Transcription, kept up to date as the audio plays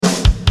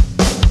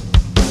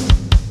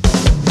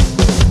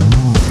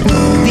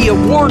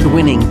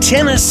award-winning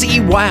Tennessee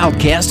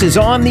Wildcast is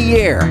on the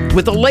air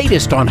with the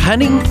latest on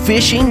hunting,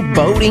 fishing,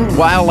 boating,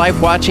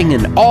 wildlife watching,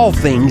 and all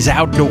things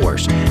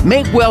outdoors.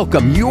 Make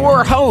welcome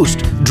your host,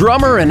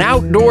 drummer and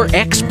outdoor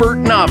expert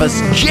novice,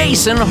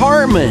 Jason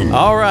Harmon.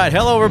 All right.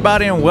 Hello,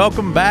 everybody, and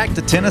welcome back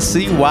to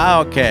Tennessee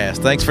Wildcast.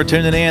 Thanks for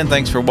tuning in.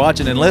 Thanks for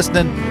watching and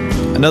listening.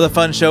 Another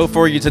fun show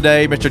for you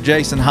today. Mr.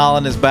 Jason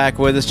Holland is back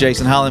with us.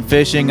 Jason Holland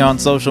Fishing on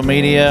social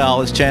media,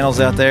 all his channels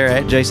out there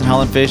at Jason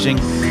Holland Fishing.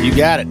 You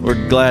got it.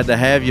 We're glad to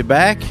have you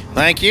back.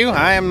 Thank you.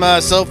 I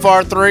am so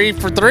far 3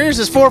 for 3, or is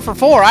this 4 for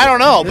 4? I don't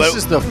know. This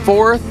is the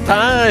fourth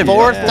time.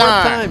 Fourth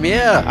time,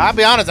 yeah. I'll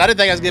be honest, I didn't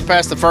think I was going to get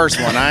past the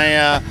first one.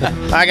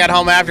 I got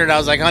home after it. I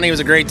was like, honey, it was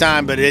a great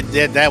time, but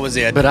that was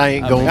it. But I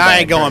ain't going back. I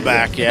ain't going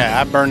back.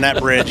 Yeah, I burned that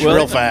bridge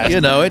real fast.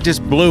 You know, it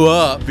just blew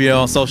up,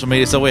 on social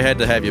media, so we had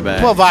to have you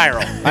back. Well,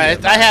 viral.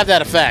 I have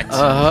that effect.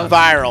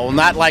 Viral.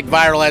 Not like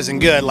viral as in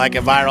good, like a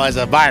viral as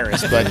a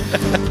virus, but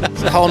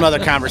it's a whole nother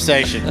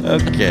conversation.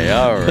 Okay,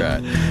 all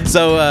right.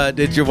 So,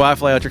 did your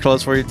wife lay out your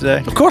clothes for you today?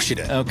 Of course you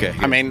did. Okay.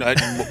 I mean,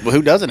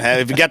 who doesn't have?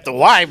 If you got the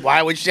wife,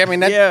 why would she? I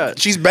mean,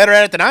 she's better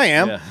at it than I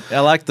am. Yeah. I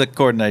like the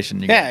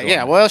coordination.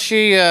 Yeah. Well,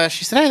 she said,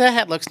 "Hey, that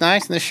hat looks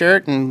nice in the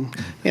shirt," and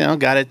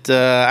got it.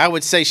 I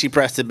would say she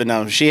pressed it, but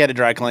no, she had to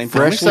dry clean for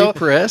me. Freshly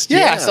pressed.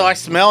 Yeah. So I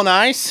smell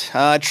nice.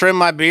 Trim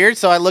my beard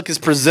so I look as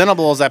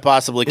presentable as I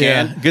possibly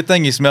can. Yeah. Good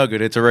thing you smell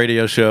good. It's a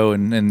radio show,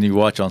 and you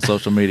watch on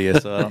social media,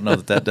 so I don't know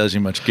that does you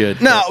much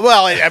good. No.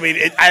 Well, I mean,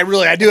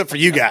 I do it for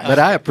you guys. But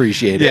I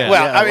appreciate it. Yeah.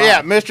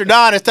 Well, Mr.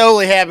 Don is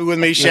totally happy with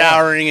me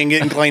showering and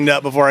getting cleaned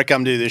up before I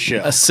come do this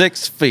show.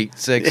 6 feet.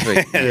 6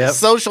 feet. Yep.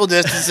 Social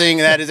distancing,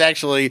 that is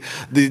actually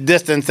the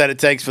distance that it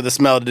takes for the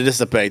smell to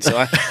dissipate.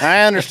 So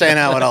I understand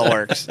how it all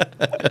works.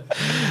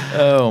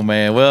 Oh,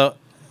 man. Well,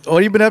 what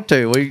have you been up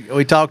to?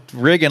 We talked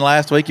rigging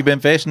last week. You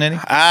been fishing any?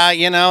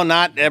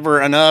 Not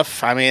ever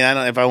enough. I mean, I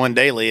don't know if I went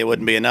daily, it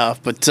wouldn't be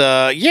enough. But,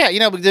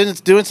 we're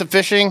doing some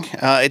fishing.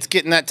 It's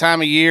getting that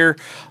time of year.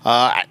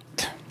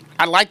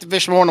 I like to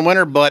fish more in the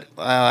winter, but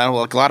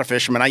like a lot of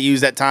fishermen, I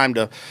use that time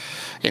to,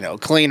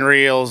 clean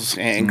reels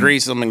and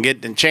grease them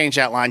and change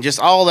outline, just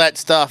all that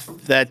stuff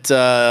that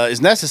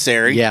is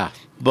necessary. Yeah.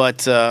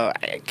 But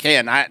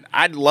again,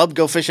 I'd love to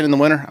go fishing in the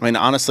winter. I mean,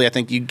 honestly, I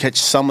think you catch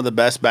some of the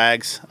best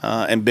bags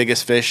and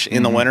biggest fish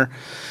in the winter.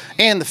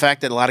 And the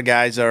fact that a lot of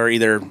guys are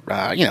either,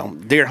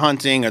 deer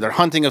hunting or they're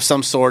hunting of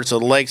some sort, so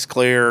the lake's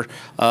clear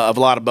of a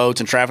lot of boats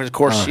and traffic. Of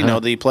course,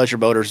 the pleasure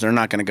boaters, they're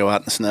not going to go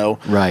out in the snow.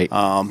 Right.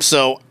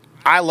 So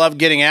I love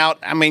getting out.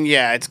 I mean,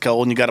 yeah, it's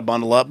cold and you got to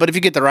bundle up. But if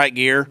you get the right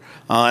gear,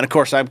 and of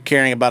course, I'm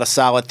carrying about a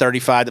solid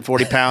 35 to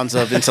 40 pounds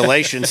of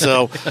insulation.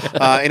 So,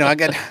 I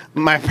got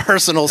my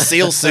personal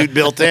SEAL suit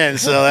built in.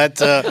 So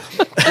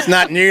it's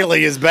not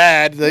nearly as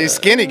bad. These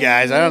skinny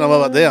guys, I don't know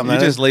about them. You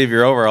just leave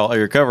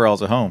your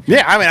coveralls at home.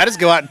 Yeah, I mean, I just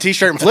go out in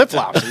T-shirt and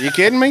flip-flops. Are you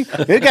kidding me?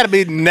 It's got to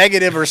be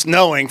negative or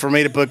snowing for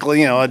me to put,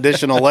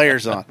 additional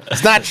layers on.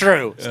 It's not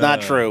true. It's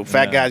not true.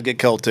 Fat guys get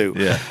cold, too.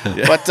 Yeah.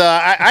 But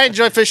I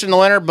enjoy fishing in the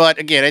winter, but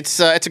again, it's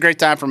a great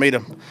time for me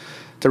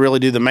to really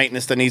do the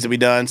maintenance that needs to be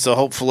done. So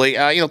hopefully,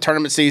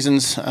 tournament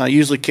seasons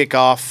usually kick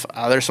off.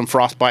 There's some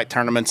frostbite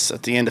tournaments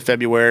at the end of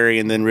February,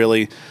 and then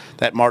really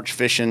that March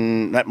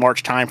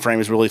time frame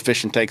is really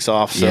fishing takes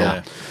off. So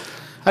yeah.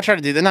 I try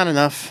to do that. Not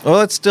enough.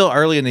 Well, it's still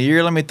early in the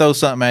year. Let me throw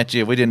something at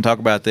you. We didn't talk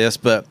about this,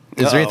 but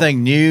is there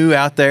anything new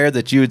out there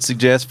that you would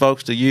suggest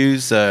folks to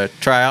use,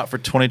 try out for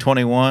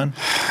 2021?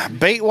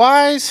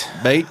 Bait-wise?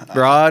 Bait,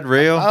 rod,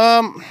 reel?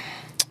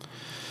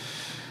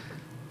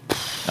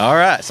 All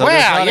right. So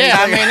wow, yeah,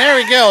 I mean, there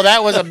we go.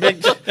 That was a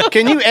big...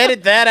 Can you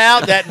edit that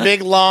out, that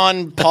big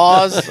lawn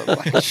pause?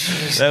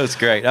 That was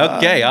great.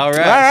 Okay, all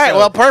right. All right,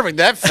 well, perfect.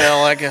 That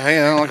fell like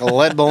a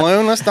lead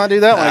balloon. Let's not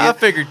do that one again. I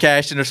figured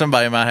Cashin or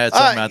somebody might have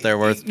something out there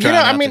worth trying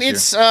out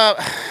it's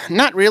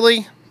not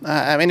really.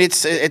 There's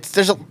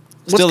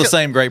still the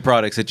same great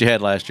products that you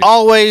had last year.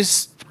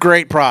 Always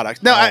great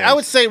products. No, I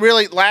would say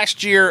really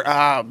last year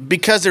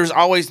because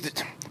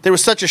there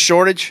was such a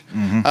shortage,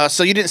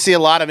 so you didn't see a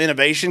lot of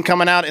innovation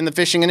coming out in the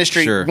fishing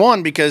industry. Sure.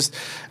 One, because,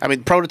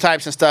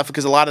 prototypes and stuff,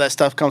 because a lot of that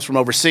stuff comes from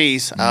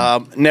overseas,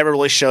 never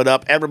really showed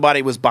up.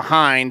 Everybody was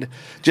behind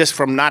just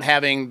from not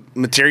having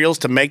materials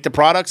to make the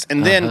products.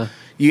 And then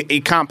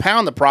you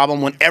compound the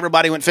problem when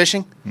everybody went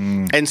fishing.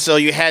 And so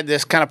you had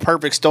this kind of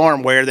perfect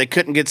storm where they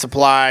couldn't get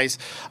supplies,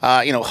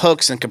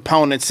 hooks and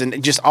components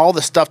and just all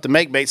the stuff to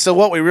make bait. So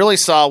what we really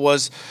saw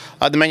was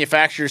the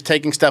manufacturers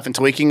taking stuff and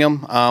tweaking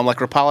them. Like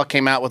Rapala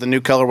came out with a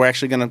new color. We're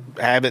actually going to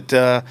have it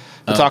to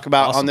talk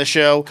about on this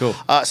show. Cool.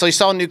 So you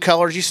saw new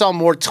colors. You saw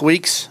more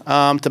tweaks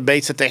to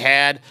baits that they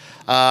had.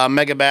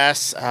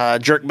 Megabass,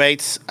 jerk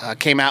baits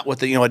came out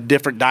with a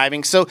different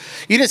diving. So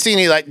you didn't see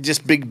any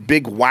just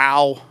big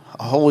wow.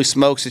 Holy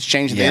smokes, it's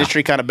changing the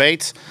industry kind of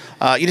baits.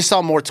 You just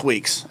saw more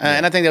tweaks.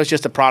 And I think that was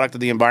just a product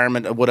of the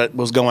environment of what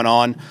was going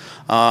on.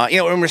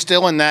 When we're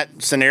still in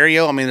that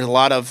scenario, there's a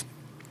lot of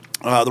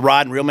the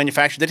rod and reel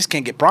manufacturers, they just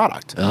can't get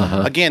product.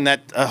 Again,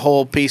 that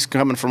whole piece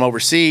coming from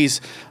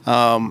overseas,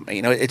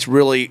 it's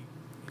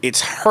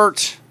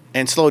hurt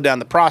and slowed down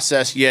the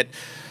process, yet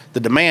the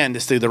demand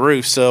is through the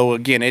roof. So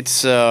again,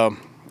 it's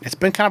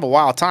been kind of a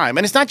wild time.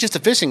 And it's not just the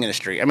fishing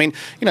industry. I mean,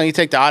 you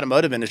take the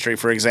automotive industry,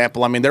 for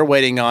example. I mean, they're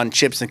waiting on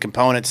chips and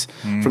components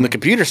from the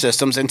computer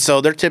systems. And so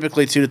they're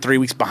typically 2 to 3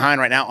 weeks behind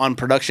right now on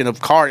production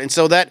of cars. And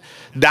so that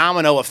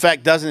domino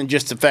effect doesn't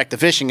just affect the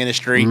fishing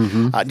industry,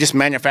 just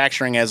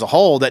manufacturing as a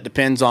whole that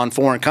depends on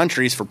foreign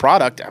countries for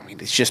product. I mean,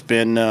 it's just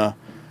been,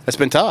 it's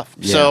been tough.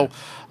 Yeah. So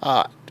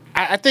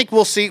I think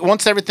we'll see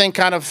once everything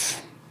kind of,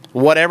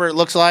 whatever it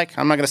looks like.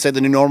 I'm not going to say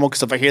the new normal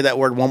because if I hear that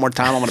word one more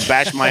time, I'm going to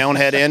bash my own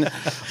head in.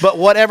 But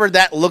whatever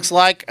that looks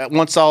like,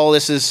 once all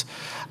this is,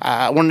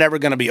 we're never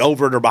going to be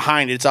over it or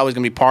behind it. It's always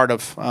going to be part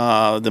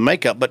of the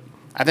makeup. But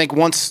I think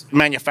once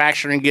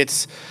manufacturing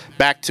gets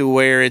back to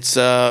where it's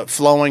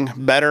flowing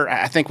better,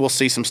 I think we'll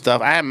see some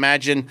stuff. I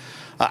imagine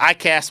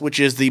ICAST, which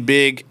is the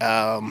big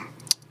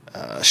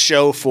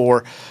show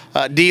for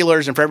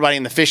dealers and for everybody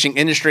in the fishing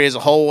industry as a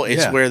whole,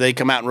 it's where they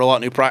come out and roll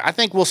out new products. I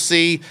think we'll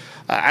see,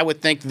 I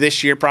would think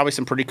this year, probably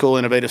some pretty cool,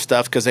 innovative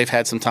stuff because they've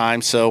had some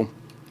time. So,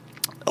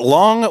 a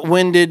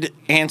long-winded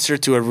answer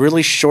to a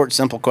really short,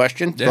 simple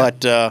question,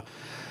 but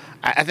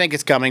I think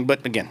it's coming.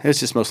 But again, it's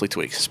just mostly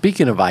tweaks.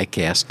 Speaking of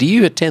ICAST, do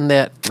you attend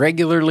that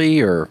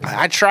regularly, or?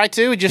 I try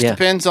to. It just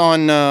depends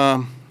on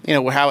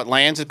how it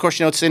lands. Of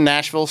course, it's in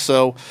Nashville,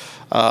 so.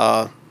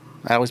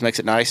 That always makes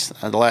it nice.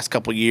 The last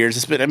couple of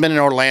years, I've been in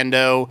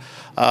Orlando.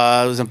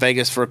 I was in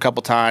Vegas for a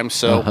couple times,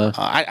 so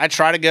I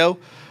try to go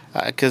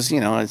because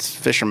as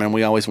fishermen,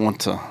 we always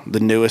want the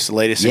newest, the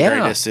latest,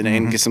 and greatest,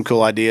 and get some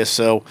cool ideas.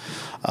 So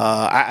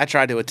I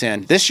tried to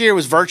attend. This year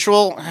was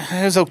virtual.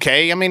 It was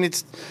okay. I mean,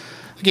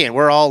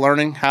 we're all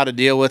learning how to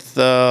deal with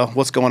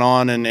what's going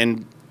on,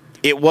 and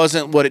it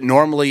wasn't what it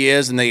normally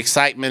is, and the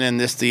excitement and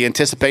the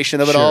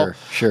anticipation of it all.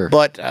 Sure.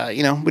 But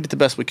we did the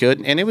best we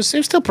could, and it was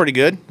still pretty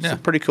good. Some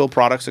pretty cool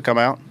products that come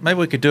out. Maybe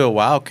we could do a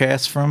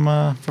Wildcast from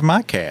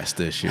ICAST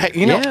this year.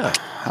 Hey,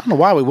 I don't know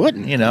why we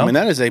wouldn't. I mean,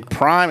 that is a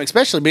prime,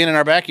 especially being in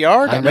our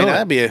backyard. I mean,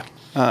 that'd be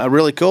a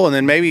really cool. And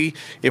then maybe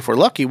if we're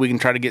lucky, we can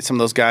try to get some of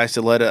those guys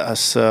to let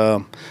us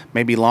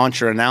maybe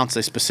launch or announce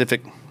a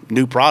specific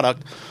new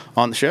product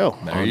on the show.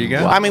 There you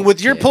go. I mean,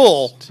 with your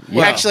pool,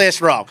 actually,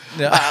 that's wrong.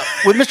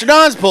 With Mr.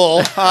 Don's pool,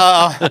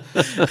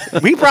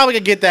 we probably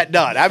could get that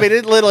done. I mean,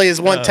 it literally is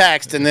one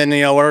text, and then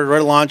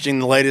we're launching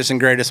the latest and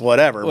greatest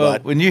whatever. Well,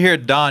 but when you hear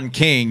Don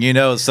King, you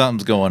know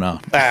something's going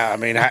on. I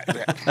mean,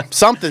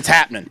 something's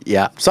happening.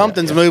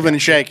 Something's moving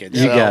and shaking.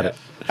 You got it.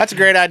 That's a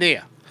great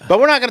idea. But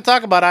we're not going to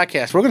talk about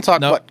ICAST. We're going to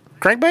talk what?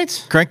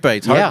 Crankbaits?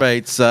 Crankbaits, hard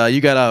baits.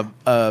 You got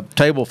a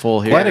table full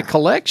here. Quite a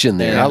collection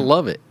there. I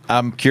love it.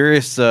 I'm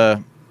curious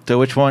to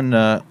which one.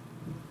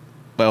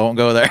 But I won't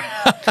go there.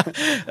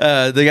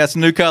 They got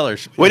some new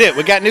colors. We did.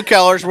 We got new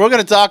colors. We're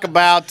going to talk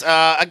about,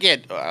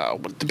 again,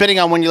 depending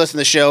on when you listen to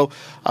the show,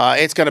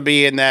 it's going to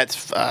be in that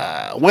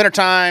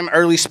wintertime,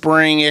 early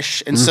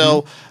spring-ish. And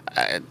so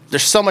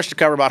there's so much to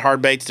cover about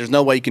hard baits. There's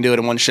no way you can do it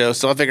in one show.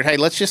 So I figured, hey,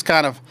 let's just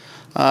kind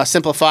of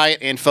simplify it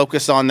and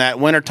focus on that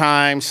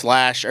wintertime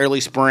 / early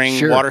spring.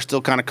 Sure. Water's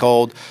still kind of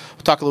cold.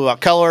 We'll talk a little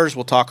about colors.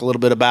 We'll talk a little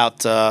bit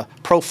about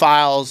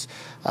profiles.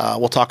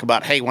 We'll talk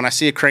about, hey, when I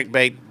see a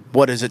crankbait,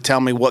 what does it tell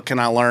me? What can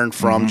I learn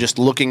from just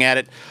looking at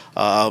it?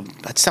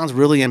 That sounds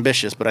really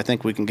ambitious, but I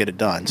think we can get it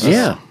done.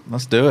 So,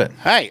 let's do it.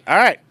 Hey, all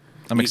right.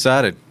 I'm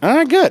excited. All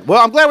right, good.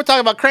 Well, I'm glad we're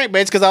talking about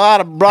crankbaits because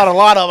I brought a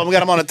lot of them. We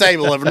got them on the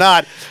table. If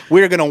not,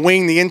 we're going to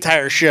wing the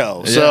entire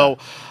show. Yeah. So,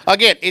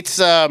 again, it's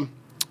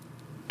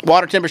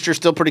water temperature is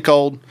still pretty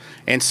cold,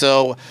 and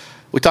so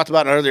we talked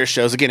about in earlier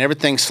shows. Again,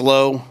 everything's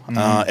slow.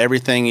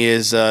 Everything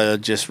is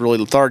just really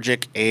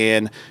lethargic,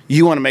 and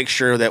you want to make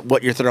sure that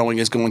what you're throwing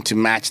is going to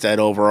match that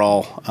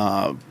overall,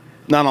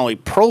 not only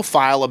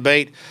profile of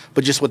bait,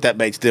 but just what that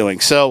bait's doing.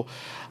 So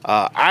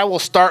I will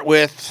start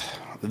with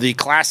the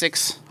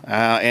classics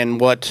and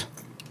what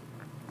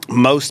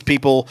most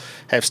people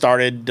have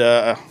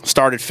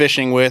started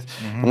fishing with.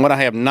 And what I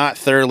have not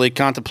thoroughly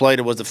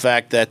contemplated was the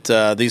fact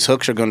that these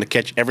hooks are going to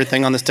catch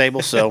everything on this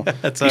table. So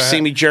you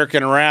see me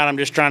jerking around, I'm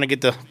just trying to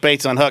get the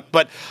baits unhooked.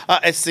 But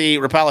it's the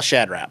Rapala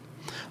Shad Rap.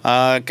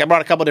 I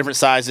brought a couple different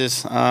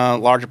sizes,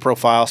 larger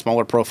profile,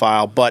 smaller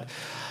profile. But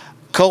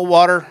cold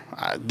water,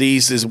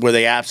 these is where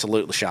they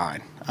absolutely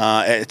shine.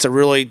 It's a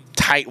really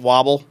tight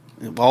wobble.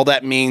 All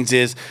that means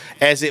is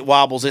as it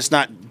wobbles, it's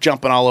not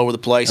jumping all over the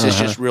place. It's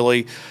just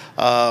really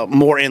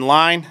more in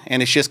line,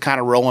 and it's just kind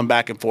of rolling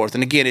back and forth.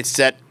 And again, it's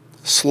that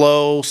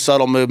slow,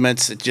 subtle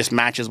movements. It just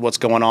matches what's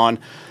going on.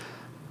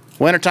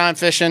 Wintertime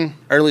fishing,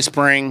 early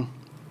spring.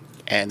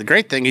 And the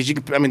great thing is,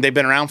 they've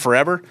been around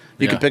forever.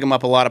 You can pick them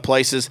up a lot of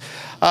places.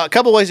 A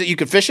couple ways that you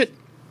can fish it.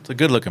 It's a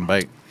good-looking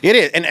bait. It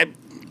is. And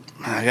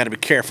I got to be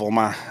careful.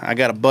 I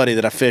got a buddy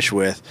that I fish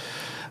with.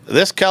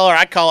 This color,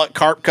 I call it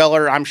carp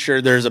color. I'm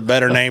sure there's a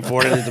better name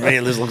for it. To me,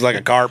 this looks like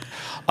a carp.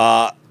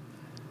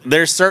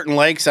 There's certain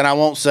lakes, and I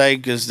won't say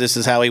because this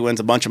is how he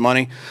wins a bunch of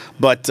money,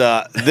 but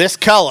this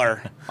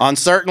color on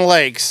certain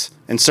lakes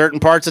in certain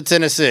parts of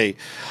Tennessee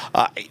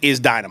is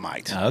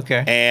dynamite.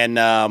 Okay. And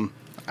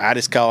I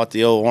just call it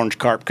the old orange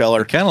carp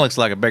color. It kind of looks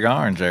like a big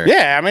orange there.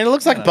 Yeah, it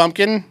looks like a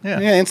pumpkin. Yeah,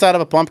 inside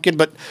of a pumpkin,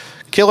 but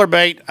Killer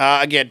bait.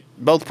 Again,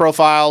 both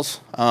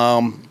profiles.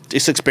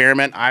 Just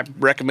experiment. I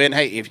recommend,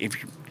 hey, if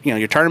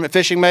you're tournament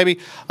fishing, maybe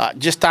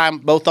just tie 'em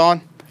both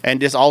on and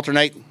just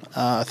alternate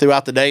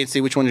throughout the day and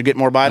see which one you get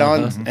more bite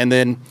on, and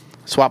then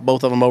swap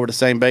both of them over to the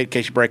same bait in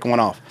case you break one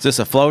off. Is this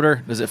a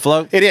floater? Does it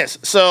float? It is.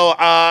 So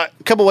a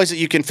couple ways that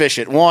you can fish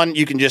it. One,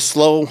 you can just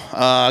slow,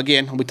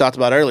 again, we talked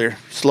about earlier,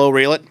 slow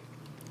reel it.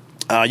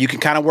 You can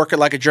kind of work it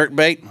like a jerk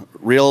bait,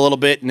 reel a little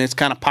bit, and just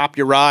kind of pop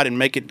your rod and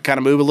make it kind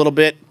of move a little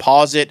bit,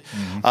 pause it.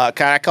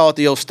 I call it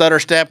the old stutter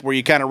step where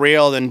you kind of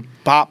reel, then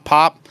pop.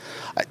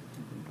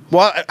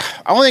 Well,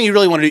 only thing you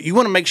really want to do, you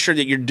want to make sure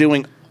that you're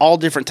doing all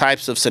different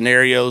types of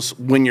scenarios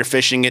when you're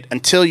fishing it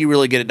until you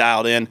really get it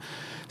dialed in.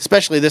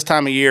 Especially this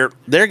time of year,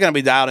 they're going to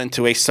be dialed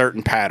into a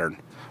certain pattern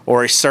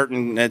or a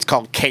certain, it's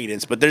called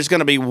cadence, but there's going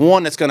to be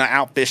one that's going to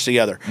outfish the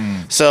other.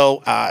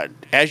 So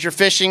as you're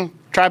fishing,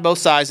 try both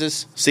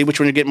sizes, see which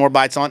one you get more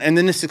bites on, and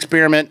then just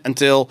experiment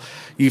until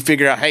you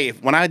figure out, hey,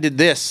 when I did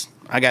this,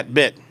 I got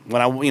bit.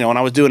 When I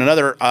was doing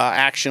another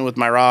action with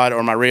my rod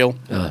or my reel,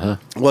 it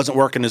wasn't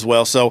working as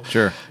well. So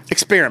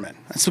experiment.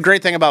 That's the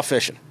great thing about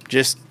fishing.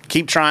 Just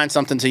keep trying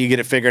something until you get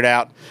it figured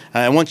out.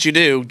 And once you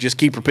do, just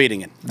keep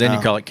repeating it. Then you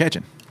call it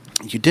catching.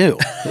 You do.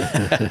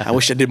 I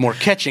wish I did more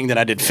catching than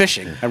I did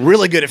fishing. I'm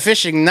really good at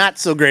fishing, not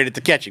so great at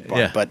the catching part.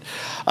 Yeah.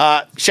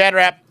 But Shad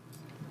Rap,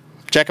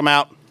 check them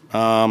out.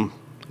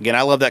 Again,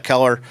 I love that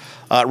color.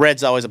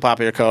 Red's always a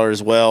popular color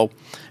as well.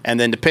 And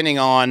then depending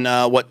on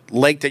what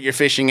lake that you're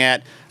fishing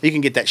at, you can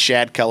get that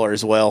shad color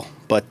as well.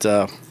 But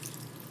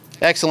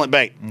excellent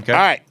bait. Okay. All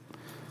right.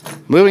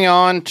 Moving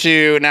on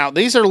to, now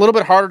these are a little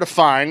bit harder to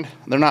find.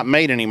 They're not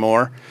made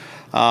anymore.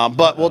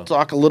 But we'll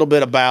talk a little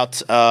bit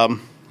about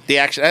the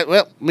action.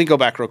 Well, let me go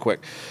back real quick.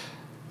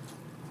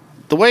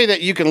 The way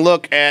that you can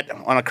look at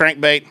on a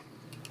crankbait,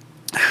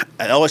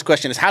 I always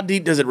question is, how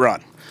deep does it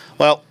run?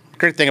 Well, the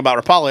great thing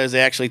about Rapala is they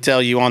actually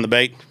tell you on the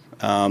bait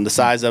the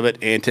size of it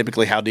and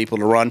typically how deep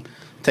it'll run.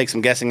 Take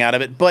some guessing out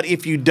of it. But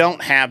if you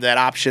don't have that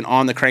option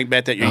on the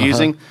crankbait that you're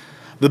using,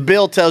 the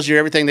bill tells you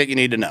everything that you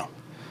need to know.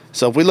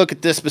 So if we look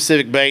at this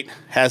specific bait,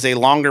 has a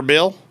longer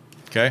bill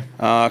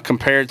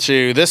compared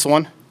to this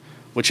one,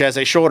 which has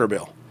a shorter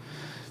bill.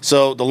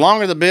 So the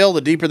longer the bill,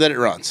 the deeper that it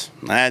runs.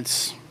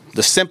 That's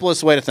the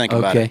simplest way to think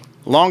about it.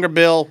 Longer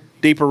bill,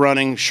 deeper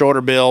running,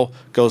 shorter bill,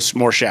 goes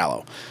more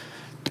shallow.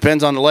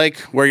 Depends on the lake,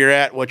 where you're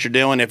at, what you're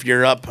doing. If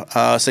you're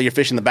up, say you're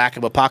fishing the back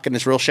of a pocket and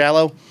it's real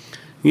shallow,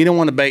 you don't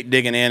want the bait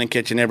digging in and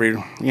catching every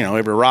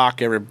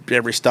rock,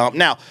 every stump.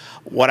 Now,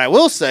 what I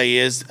will say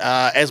is,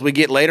 as we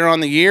get later on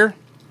the year,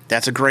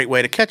 that's a great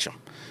way to catch them.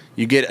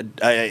 You get,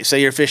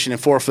 say you're fishing in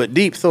 4 foot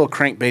deep, throw a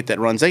crankbait that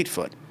runs 8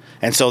 foot.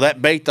 And so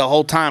that bait the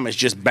whole time is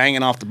just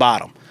banging off the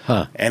bottom.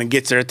 And it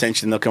gets their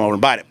attention, they'll come over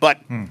and bite it.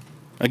 But,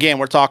 again,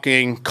 we're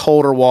talking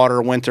colder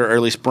water, winter,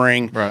 early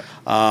spring. Right.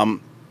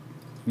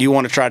 You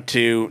want to try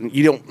to,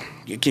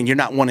 you're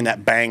not wanting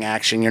that bang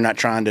action. You're not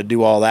trying to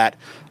do all that.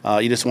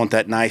 You just want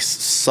that nice,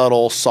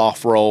 subtle,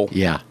 soft roll.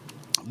 Yeah.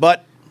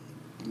 But,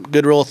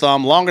 good rule of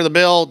thumb, longer the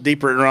bill,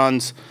 deeper it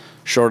runs,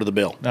 shorter the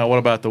bill. Now, what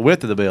about the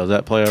width of the bill? Does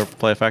that play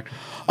a factor?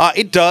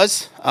 It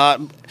does.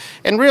 And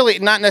really,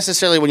 not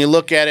necessarily when you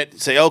look at it,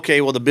 say,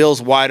 okay, well, the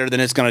bill's wider, then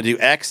it's going to do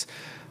X.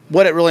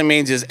 What it really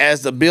means is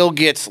as the bill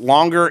gets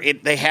longer,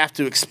 they have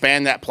to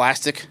expand that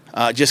plastic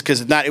just because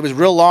it was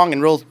real long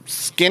and real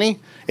skinny.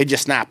 It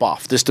just snap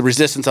off, just the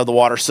resistance of the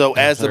water. So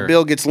as the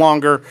bill gets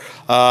longer,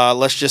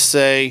 let's just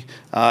say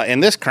in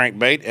this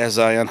crankbait, as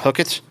I unhook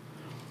it,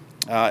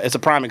 it's a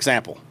prime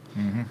example.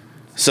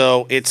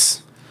 So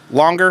it's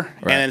longer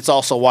and it's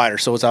also wider,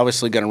 so it's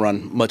obviously going to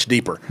run much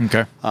deeper.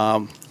 Okay.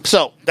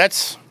 So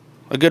that's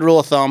a good rule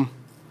of thumb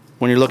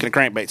when you're looking at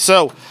crankbaits.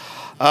 So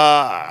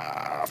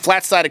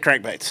flat-sided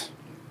crankbaits.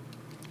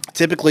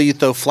 Typically, you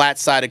throw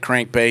flat-sided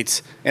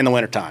crankbaits in the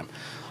wintertime.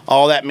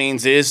 All that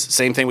means is,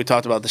 same thing we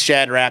talked about, the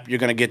Shad Rap, you're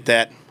going to get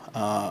that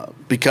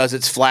because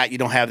it's flat, you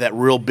don't have that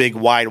real big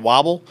wide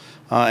wobble,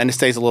 and it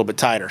stays a little bit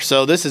tighter.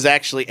 So this is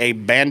actually a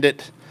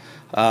Bandit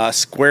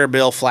square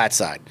bill flat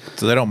side.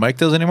 So they don't make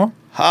those anymore?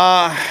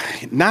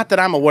 Not that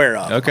I'm aware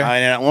of.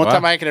 Okay. One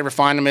time I could ever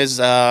find them is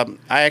I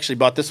actually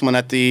bought this one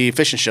at the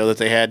fishing show that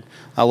they had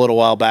a little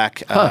while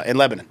back in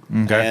Lebanon.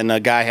 Okay. And a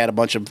guy had a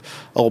bunch of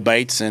old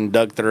baits and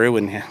dug through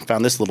and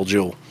found this little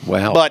jewel.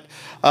 Wow. But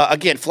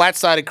again,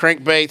 flat-sided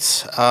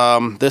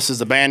crankbaits. This is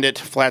the Bandit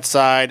flat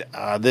side.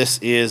 This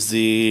is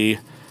the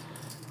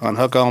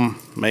Unhook 'em,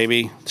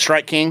 maybe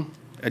Strike King.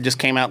 It just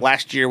came out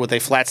last year with a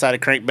flat-sided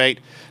crankbait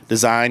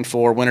designed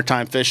for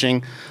wintertime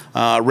fishing.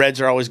 Reds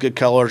are always good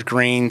colors,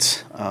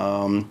 greens,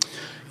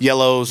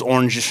 yellows,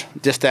 orange,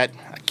 just that.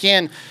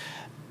 Again,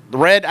 the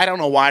red, I don't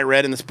know why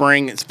red in the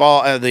spring. It's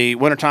fall, the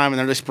wintertime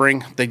and early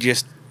spring,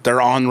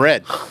 they're on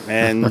red.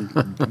 And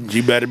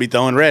you better be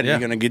throwing red. Yeah.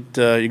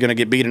 You're gonna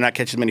get beat and not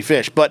catch as many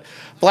fish. But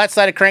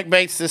flat-sided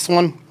crankbaits, this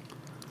one,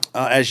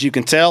 as you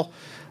can tell,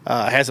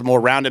 has a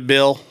more rounded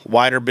bill,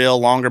 wider bill,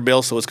 longer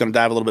bill, so it's going to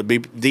dive a little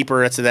bit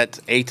deeper. It's at that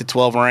 8 to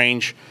 12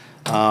 range.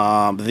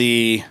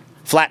 The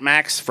Flat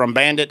Max from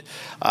Bandit.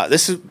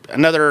 This is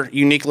another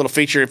unique little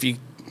feature. If you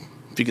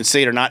if you can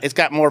see it or not, it's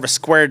got more of a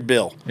squared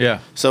bill. Yeah.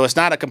 So it's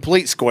not a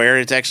complete square.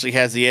 It actually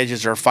has the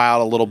edges are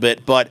filed a little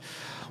bit. But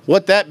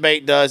what that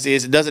bait does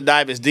is it doesn't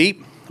dive as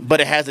deep, but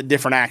it has a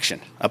different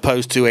action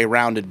opposed to a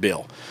rounded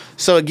bill.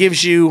 So it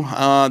gives you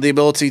the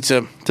ability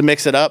to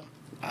mix it up,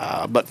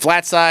 but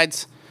flat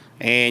sides,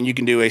 and you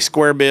can do a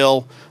square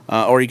bill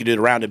or you can do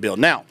the rounded bill.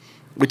 Now,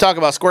 we talk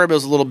about square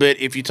bills a little bit.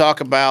 If you talk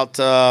about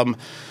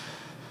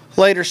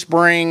later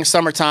spring,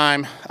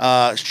 summertime,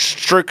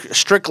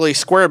 strictly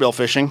square bill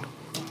fishing,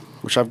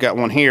 which I've got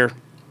one here.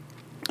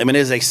 I mean, it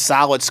is a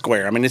solid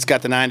square. I mean, it's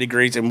got the 9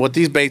 degrees, and what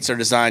these baits are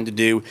designed to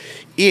do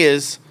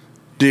is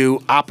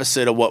do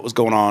opposite of what was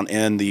going on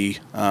in the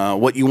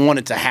what you want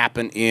it to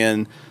happen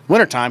in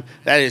wintertime.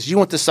 That is, you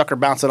want this sucker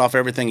bouncing off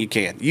everything you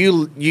can.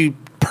 You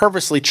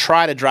purposely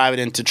try to drive it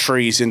into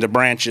trees, into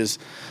branches,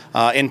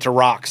 into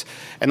rocks.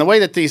 And the way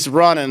that these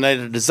run and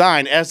they're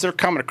designed, as they're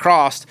coming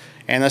across,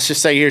 and let's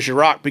just say here's your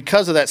rock,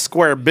 because of that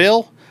square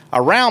bill,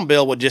 a round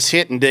bill would just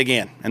hit and dig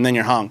in, and then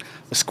you're hung.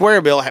 The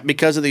square bill,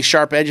 because of these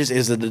sharp edges,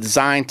 is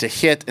designed to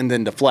hit and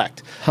then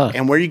deflect.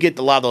 And where you get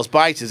a lot of those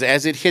bites is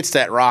as it hits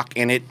that rock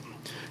and it,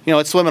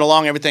 it's swimming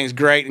along, everything's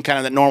great, and kind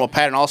of that normal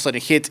pattern, all of a sudden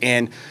it hits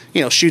and,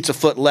 shoots a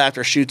foot left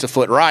or shoots a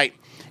foot right.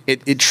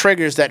 It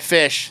triggers that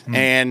fish,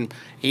 and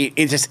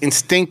it just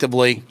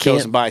instinctively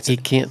goes and bites it. He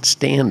can't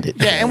stand it.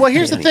 Yeah, and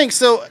here's the thing.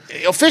 So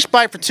fish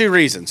bite for two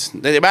reasons.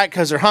 They bite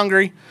because they're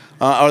hungry,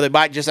 or they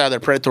bite just out of their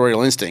predatory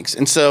instincts.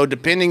 And so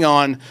depending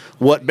on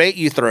what bait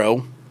you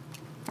throw,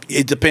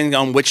 it depends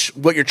on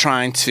what you're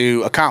trying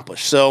to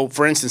accomplish. So,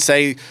 for instance,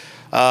 say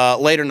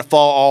later in the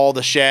fall, all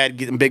the shad,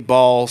 getting big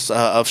balls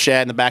of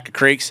shad in the back of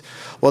creeks.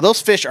 Well,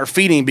 those fish are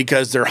feeding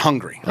because they're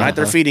hungry, right?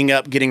 They're feeding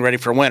up, getting ready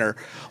for winter.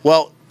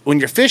 Well, when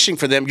you're fishing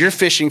for them, you're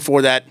fishing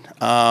for that,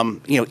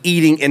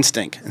 eating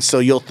instinct. And so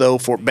you'll throw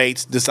for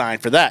baits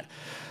designed for that.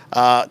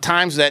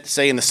 Times that,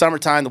 say, in the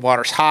summertime, the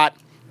water's hot.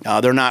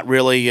 They're not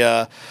really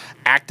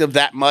active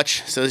that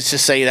much. So let's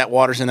just say that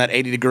water's in that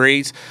 80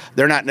 degrees.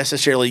 You're not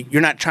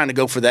trying to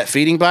go for that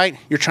feeding bite.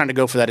 You're trying to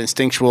go for that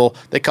instinctual,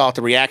 they call it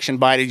the reaction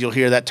bite. You'll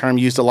hear that term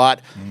used a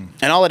lot.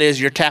 And all it is,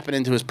 you're tapping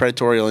into his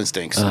predatory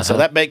instincts. So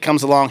that bait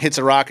comes along, hits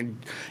a rock,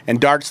 and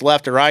darts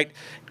left or right.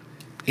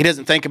 He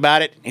doesn't think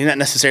about it. He's not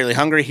necessarily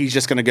hungry. He's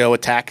just going to go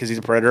attack because he's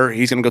a predator.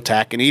 He's going to go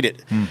attack and eat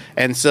it.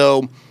 And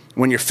so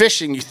when you're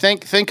fishing, you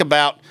think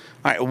about,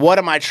 all right, what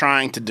am I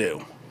trying to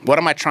do? What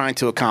am I trying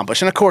to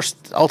accomplish? And, of course,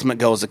 the ultimate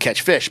goal is to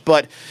catch fish.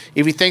 But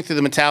if you think through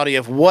the mentality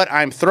of what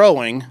I'm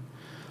throwing,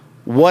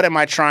 what am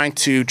I trying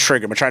to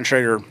trigger? Am I trying to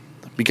trigger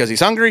because he's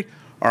hungry,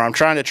 or I'm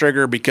trying to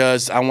trigger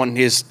because I want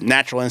his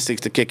natural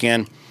instincts to kick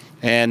in?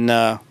 And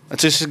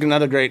it's just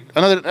another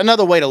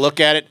way to look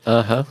at it.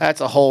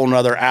 That's a whole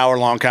another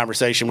hour-long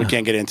conversation we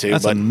can't get into.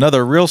 That's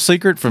another real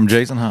secret from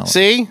Jason Holland.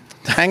 See?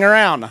 Hang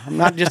around. I'm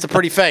not just a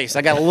pretty face.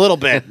 I got a little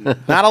bit.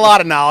 Not a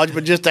lot of knowledge,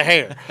 but just a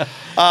hair.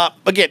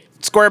 Again,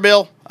 square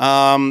bill,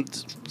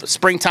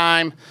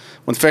 springtime,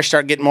 when fish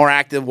start getting more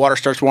active, water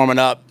starts warming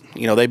up.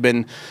 They've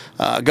been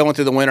going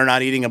through the winter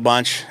not eating a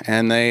bunch,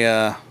 and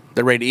they're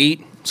ready to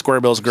eat.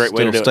 Square bill is a great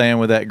way to do it. Still staying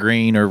with that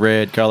green or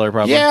red color,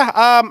 probably?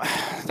 Yeah,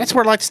 that's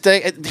where I like to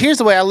stay. Here's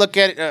the way I look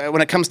at it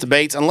when it comes to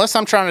baits. Unless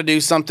I'm trying to do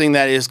something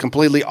that is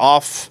completely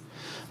off,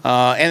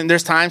 and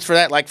there's times for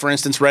that, like, for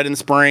instance, red in the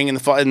spring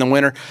and in the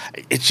winter,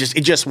 it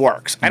just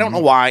works. I don't know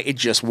why, it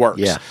just works.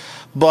 Yeah.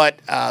 But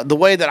the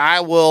way that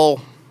I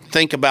will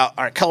think about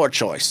our color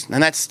choice,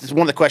 and that's one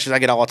of the questions I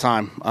get all the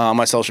time on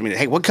my social media.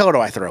 Hey, what color do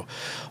I throw?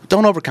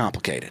 Don't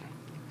overcomplicate it.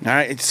 All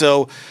right,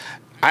 so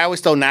I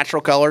always throw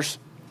natural colors.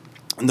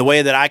 And the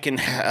way that I can,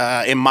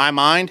 in my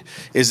mind,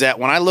 is that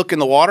when I look in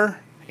the water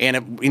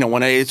and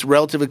when it's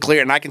relatively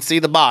clear and I can see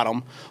the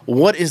bottom,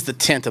 what is the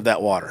tint of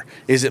that water?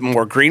 Is it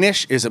more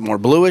greenish? Is it more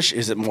bluish?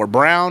 Is it more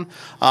brown?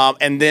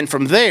 And then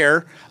from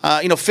there,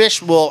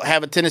 fish will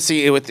have a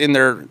tendency within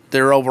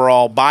their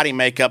overall body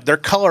makeup. Their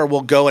color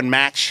will go and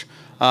match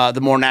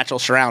the more natural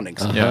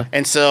surroundings. Yeah.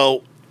 And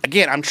so,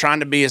 again, I'm trying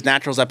to be as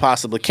natural as I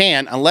possibly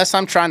can. Unless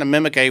I'm trying to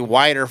mimic a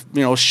white or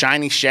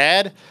shiny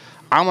shad,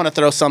 I'm going to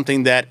throw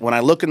something that when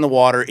I look in the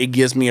water, it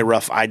gives me a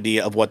rough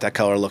idea of what that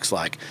color looks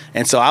like.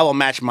 And so I will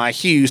match my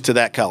hues to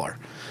that color.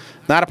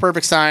 Not a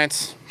perfect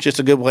science, just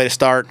a good way to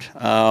start.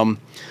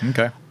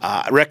 Okay.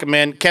 I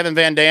recommend Kevin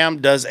Van Dam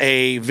does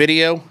a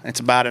video. It's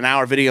about an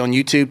hour video on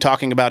YouTube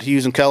talking about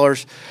hues and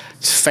colors.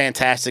 It's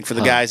fantastic for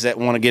the guys that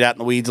want to get out in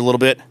the weeds a little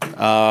bit.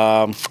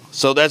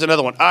 So there's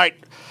another one. All right.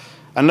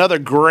 Another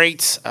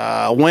great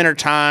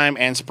wintertime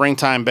and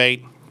springtime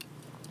bait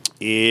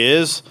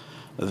is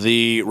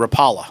the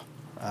Rapala.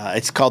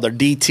 It's called their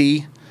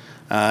DT,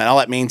 and all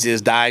that means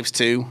is dives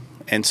to.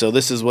 And so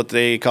this is what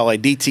they call a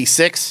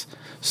DT6.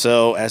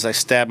 So as I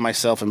stab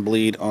myself and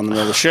bleed on the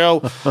middle of the show,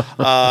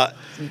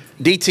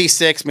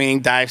 DT6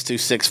 meaning dives to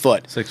 6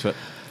 foot. 6 foot.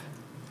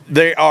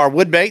 They are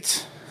wood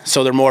baits,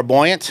 so they're more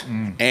buoyant.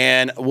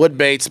 And wood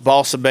baits,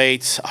 balsa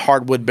baits,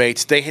 hardwood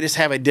baits, they just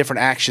have a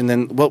different action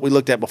than what we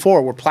looked at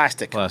before, were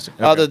plastic. Okay.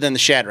 Other than the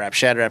Shad Rap.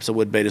 Shad Rap's a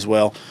wood bait as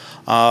well.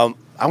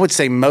 I would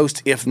say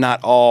most, if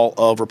not all,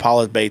 of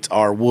Rapala's baits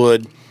are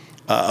wood,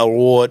 a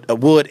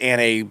wood and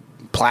a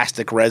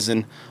plastic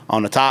resin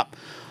on the top.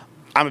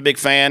 I'm a big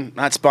fan.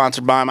 Not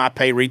sponsored by them. I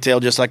pay retail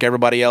just like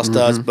everybody else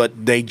does,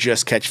 but they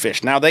just catch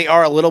fish. Now, they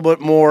are a little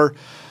bit more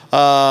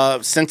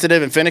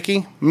sensitive and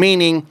finicky,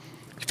 meaning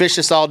you fish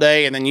this all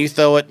day and then you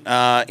throw it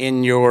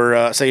in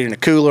your, say, in a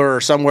cooler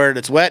or somewhere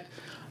that's wet.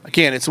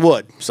 Again, it's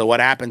wood. So what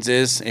happens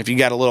is if you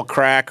got a little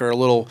crack or a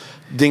little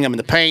dingum in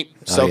the paint,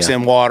 soaks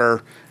in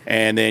water,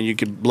 and then you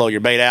could blow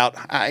your bait out.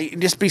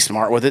 Just be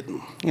smart with it.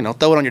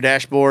 Throw it on your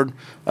dashboard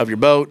of your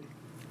boat.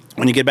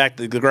 When you get back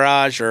to the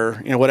garage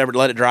or whatever,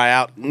 let it dry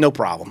out. No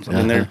problems.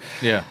 I mean,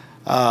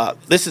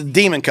 this is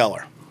Demon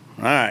color.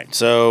 All right,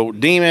 so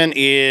Demon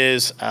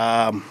is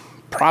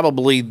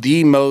probably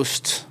the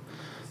most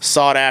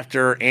sought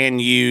after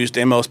and used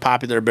and most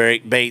popular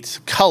baits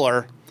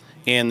color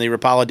in the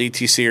Rapala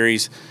DT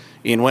series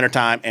in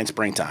wintertime and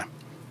springtime.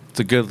 It's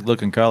a good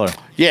looking color.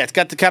 Yeah, it's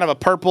got the kind of a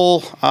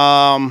purple,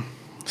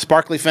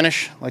 sparkly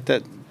finish, like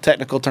that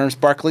technical term,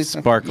 sparkly.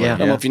 Sparkly. I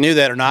don't know if you knew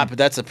that or not, but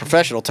that's a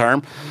professional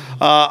term.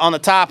 On the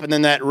top, and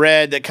then that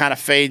red that kind of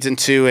fades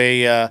into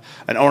an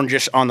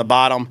orangish on the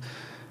bottom.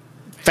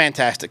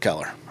 Fantastic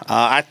color.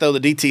 I throw the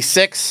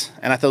DT6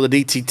 and I throw the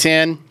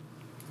DT10.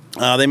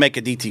 They make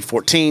a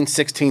DT14,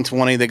 16,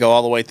 20. They go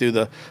all the way through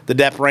the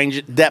depth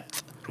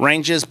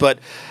ranges, but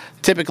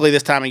typically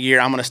this time of year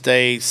I'm going to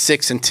stay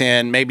 6 and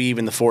 10, maybe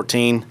even the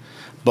 14.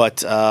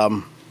 But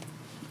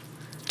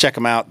check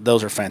them out;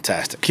 those are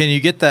fantastic. Can you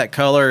get that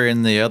color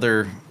in the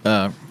other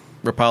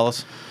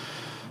Rapalas?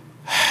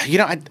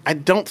 I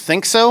don't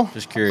think so.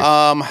 Just curious.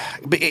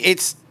 But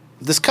it's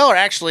this color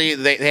actually.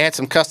 They had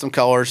some custom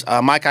colors.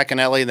 Mike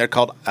Iaconelli, they're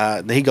called.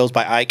 He goes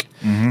by Ike,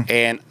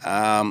 and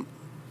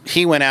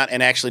he went out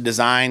and actually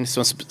designed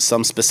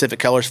some specific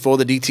colors for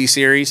the DT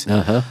series.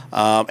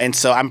 And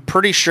so I'm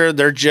pretty sure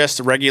they're just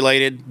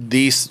regulated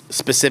these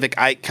specific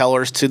Ike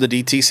colors to the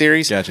DT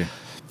series. Gotcha.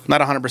 Not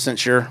 100%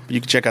 sure.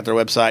 You can check out their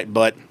website,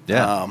 but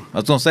I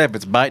was gonna say if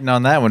it's biting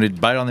on that one,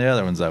 it'd bite on the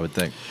other ones. I would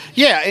think.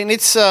 Yeah, and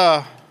it's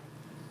a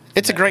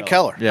great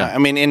color. Yeah, I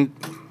mean,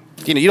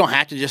 you don't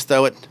have to just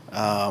throw it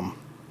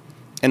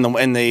in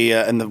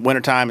the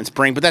wintertime and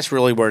spring, but that's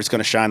really where it's going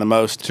to shine the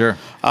most. Sure.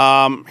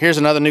 Here's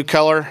another new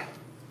color.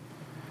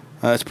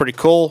 It's pretty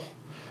cool.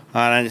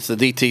 And it's the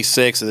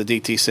DT6 of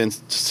the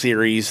DT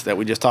series that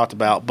we just talked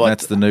about. But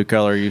that's the new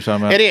color you're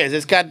talking about? It is.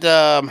 It's got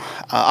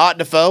Ott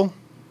Defoe.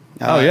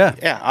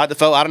 Yeah, Ott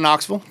Defoe out of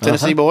Knoxville,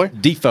 Tennessee boy.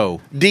 Defoe.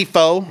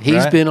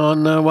 He's been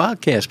on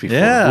Wildcast before.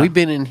 Yeah. We've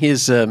been in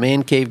his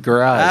man cave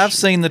garage. I've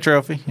seen the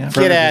trophy. Yeah.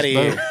 Get out of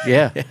here.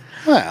 Yeah.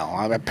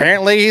 Well,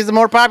 apparently he's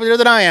more popular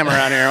than I am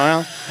around here.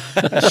 Well,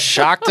 that's a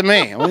shock to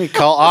me. We could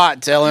call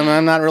Ott, tell him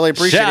I'm not really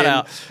appreciating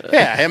Shout out.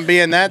 Yeah, him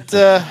being that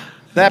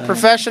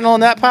professional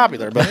and that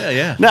popular.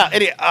 But no,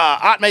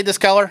 Ott made this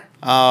color.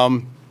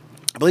 I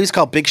believe it's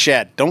called Big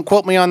Shad. Don't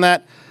quote me on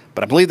that,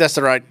 but I believe that's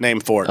the right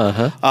name for it.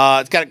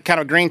 It's got kind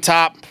of a green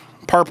top,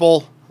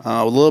 purple,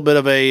 a little bit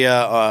of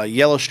a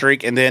yellow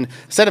streak, and then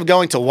instead of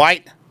going to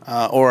white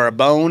or a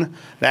bone,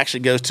 it actually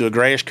goes to a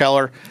grayish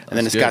color, and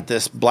then it's got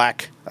this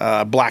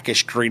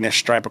blackish greenish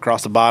stripe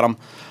across the bottom.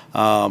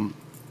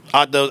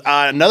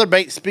 Another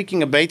bait.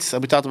 Speaking of baits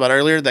that we talked about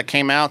earlier, that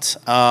came out,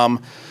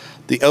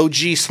 the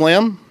OG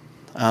Slim,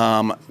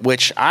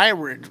 which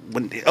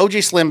OG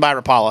Slim by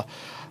Rapala.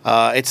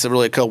 It's a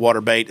really cold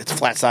water bait. It's a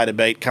flat-sided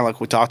bait, kind of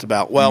like we talked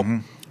about. Well,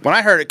 when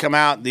I heard it come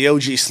out, the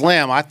OG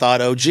Slim, I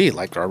thought OG,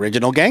 like the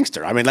original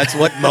gangster. I mean, that's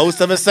what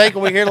most of us think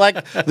when we hear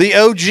like the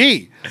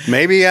OG.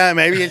 Maybe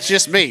it's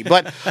just me.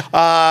 But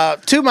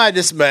to my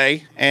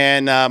dismay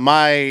and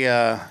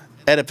my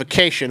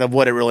edification of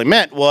what it really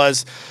meant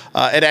was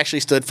it actually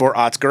stood for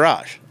Ott's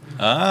Garage.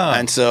 Oh.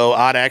 And so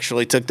Ott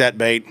actually took that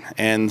bait,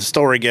 and the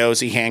story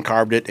goes he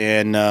hand-carved it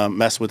and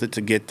messed with it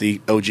to get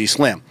the OG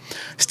Slim.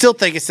 Still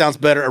think it sounds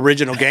better,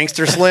 Original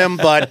Gangster Slim,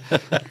 but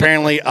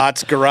apparently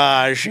Ott's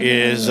Garage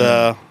is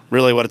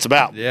really what it's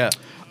about. Yeah.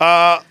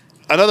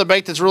 Another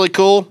bait that's really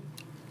cool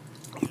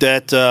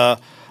that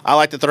I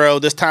like to throw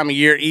this time of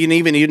year,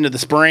 even into the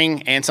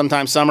spring and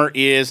sometimes summer,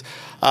 is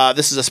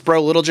this is a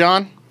Spro Little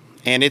John,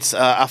 and it's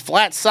a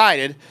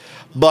flat-sided.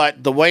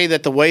 But the way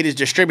that the weight is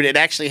distributed, it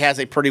actually has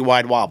a pretty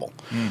wide wobble.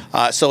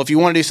 So if you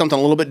want to do something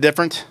a little bit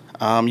different,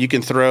 you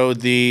can throw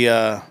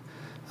the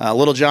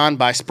Little John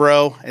by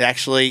Spro.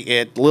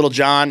 Little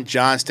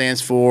John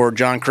stands for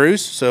John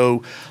Cruz.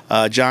 So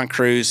John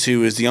Cruz,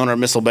 who is the owner of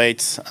Missile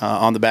Baits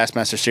on the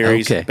Bassmaster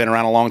Series, been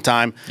around a long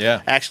time,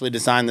 actually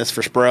designed this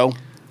for Spro.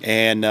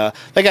 And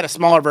they got a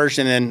smaller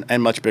version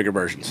and much bigger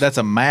versions. That's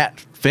a matte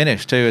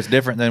finish, too. It's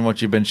different than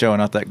what you've been showing,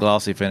 not that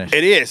glossy finish.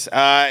 It is.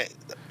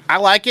 I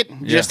like it.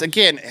 Just,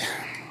 again,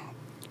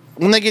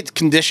 when they get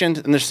conditioned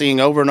and they're seeing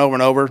over and over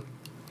and over,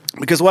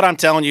 because what I'm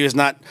telling you is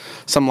not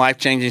some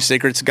life-changing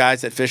secrets,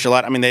 guys that fish a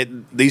lot. I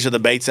mean, these are the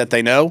baits that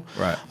they know.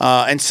 Right.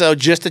 And so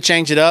just to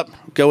change it up,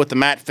 go with the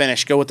matte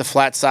finish, go with the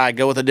flat side,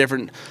 go with a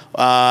different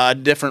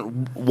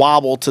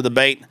wobble to the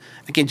bait.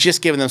 Again,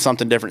 just giving them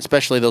something different,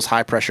 especially those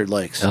high-pressured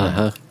lakes.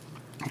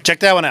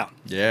 Check that one out.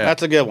 Yeah.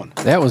 That's a good one.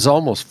 That was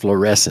almost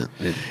fluorescent.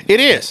 It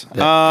is.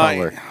 That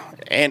color.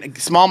 And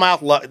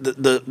smallmouth,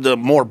 the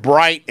more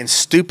bright and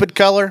stupid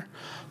color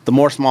the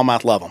more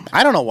smallmouth love them.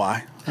 I don't know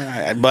why,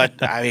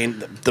 but I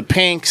mean the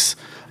pinks,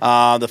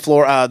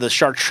 the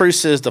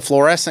chartreuses, the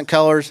fluorescent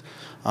colors.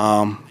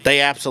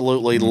 They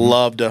absolutely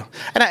love to.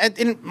 And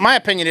in my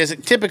opinion, is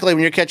typically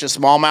when you're catching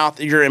smallmouth,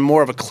 you're in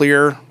more of a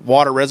clear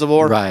water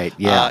reservoir, right?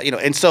 Yeah,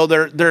 and so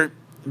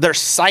they're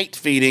sight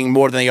feeding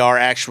more than they are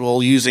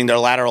actual using their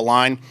lateral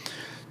line.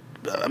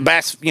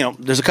 Bass,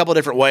 there's a couple of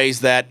different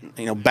ways that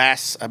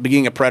bass,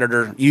 being a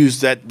predator, use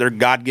their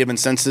God-given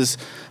senses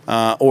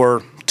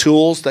or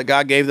tools that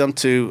God gave them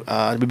to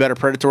be better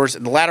predators.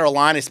 And the lateral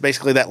line is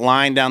basically that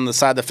line down the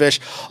side of the fish.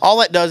 All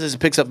that does is it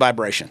picks up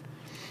vibration,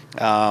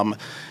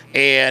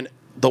 and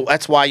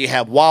that's why you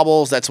have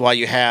wobbles. That's why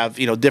you have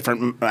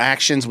different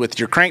actions with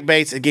your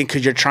crankbaits, again,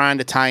 because you're trying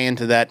to tie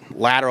into that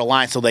lateral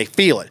line so they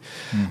feel it.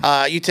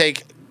 You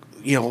take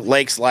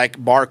lakes like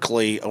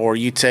Barkley, or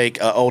you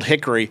take Old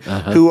Hickory,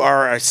 who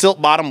are a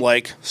silt bottom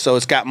lake, so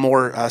it's got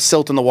more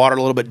silt in the water, a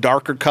little bit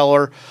darker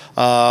color,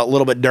 a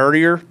little bit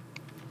dirtier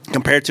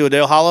compared to a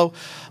Dale Hollow.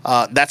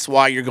 That's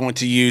why you're going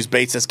to use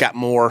baits that's got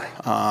more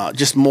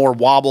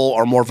wobble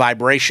or more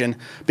vibration,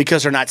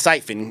 because they're not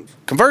sight feeding.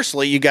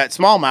 Conversely, you got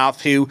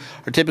smallmouth who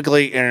are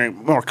typically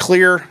more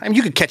clear. I mean,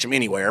 you could catch them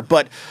anywhere,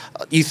 but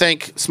you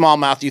think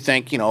smallmouth, you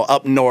think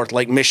up north,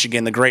 Lake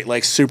Michigan, the Great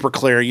Lakes, super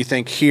clear. You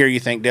think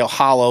Dale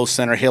Hollow,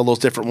 Center Hill, those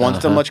different ones.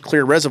 It's a much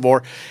clearer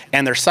reservoir,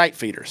 and they're sight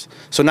feeders.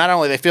 So not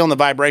only are they feeling the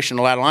vibration in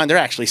the lateral line, they're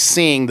actually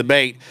seeing the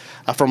bait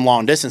from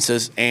long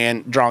distances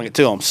and drawing it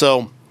to them.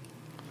 So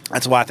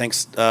that's why I think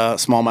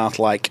smallmouth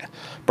like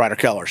brighter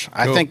colors.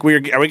 Cool. I think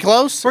are we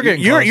close? We're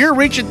getting close. You're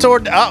reaching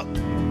toward. Oh,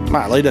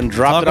 my lady done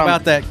dropped it on.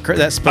 Talk about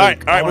that spook. All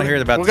right. I want to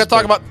hear about. We're gonna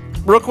talk about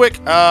real quick.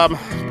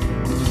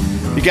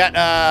 You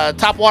got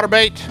top water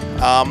bait.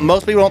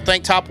 Most people don't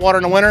think top water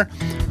in the winter,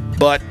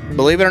 but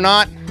believe it or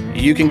not,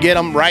 you can get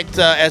them right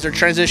as they're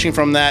transitioning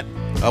from that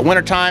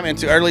wintertime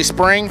into early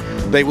spring.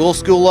 They will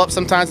school up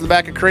sometimes in the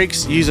back of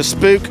creeks. Use a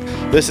spook.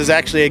 This is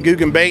actually a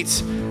Googan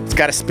Baits. It's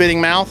got a spitting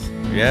mouth.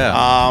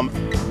 Yeah.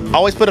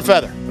 Always put a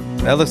feather.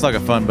 That looks like a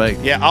fun bait.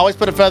 Yeah, always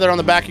put a feather on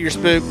the back of your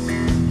spook.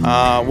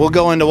 We'll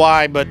go into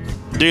why, but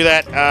do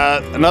that.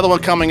 Another one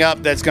coming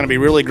up that's going to be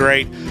really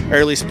great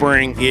early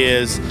spring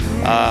is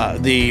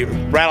the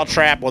rattle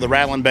trap or the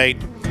rattling bait.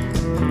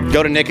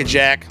 Go to Nick and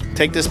Jack,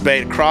 take this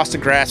bait across the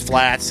grass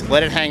flats,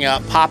 let it hang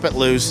up, pop it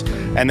loose,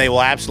 and they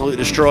will absolutely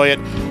destroy it.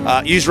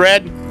 Use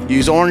red,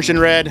 use orange and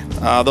red.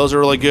 Those are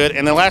really good.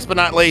 And then last but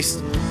not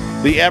least,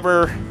 the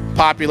ever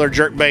popular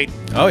jerk bait.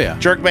 Oh, yeah.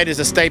 Jerk bait is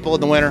a staple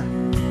in the winter.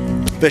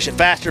 Fish it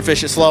faster,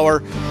 fish it slower,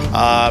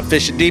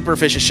 fish it deeper,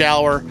 fish it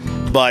shallower.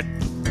 But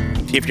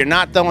if you're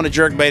not throwing a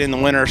jerk bait in the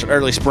winter,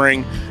 early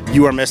spring,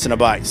 you are missing a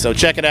bite. So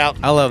check it out.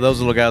 I love those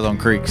little guys on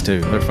creeks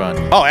too. They're fun.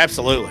 Oh,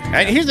 absolutely.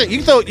 And here's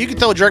you can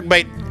throw a jerk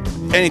bait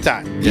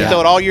anytime. You can throw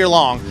it all year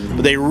long,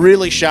 but they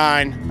really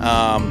shine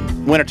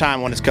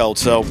wintertime when it's cold.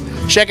 So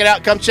check it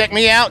out. Come check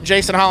me out.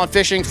 Jason Holland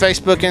Fishing,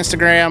 Facebook,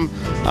 Instagram,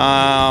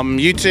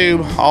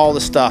 YouTube, all the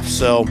stuff.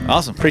 So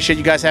awesome. Appreciate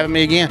you guys having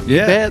me again.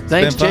 Yeah. You bet.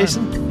 Thanks,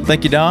 Jason.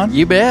 Thank you, Don.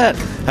 You bet.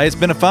 Hey, it's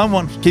been a fun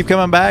one. Keep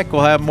coming back.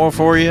 We'll have more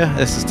for you.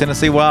 This is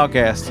Tennessee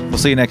Wildcast. We'll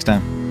see you next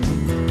time.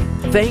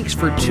 Thanks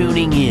for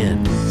tuning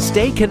in.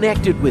 Stay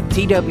connected with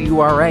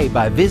TWRA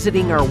by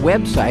visiting our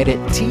website at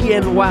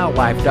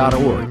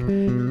tnwildlife.org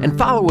and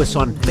follow us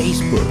on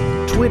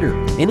Facebook, Twitter,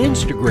 and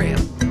Instagram.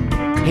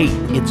 Hey,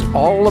 it's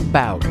all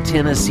about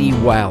Tennessee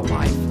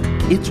wildlife.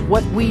 It's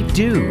what we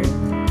do.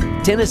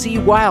 Tennessee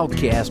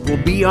Wildcast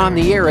will be on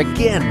the air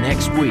again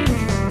next week.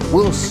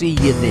 We'll see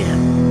you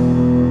then.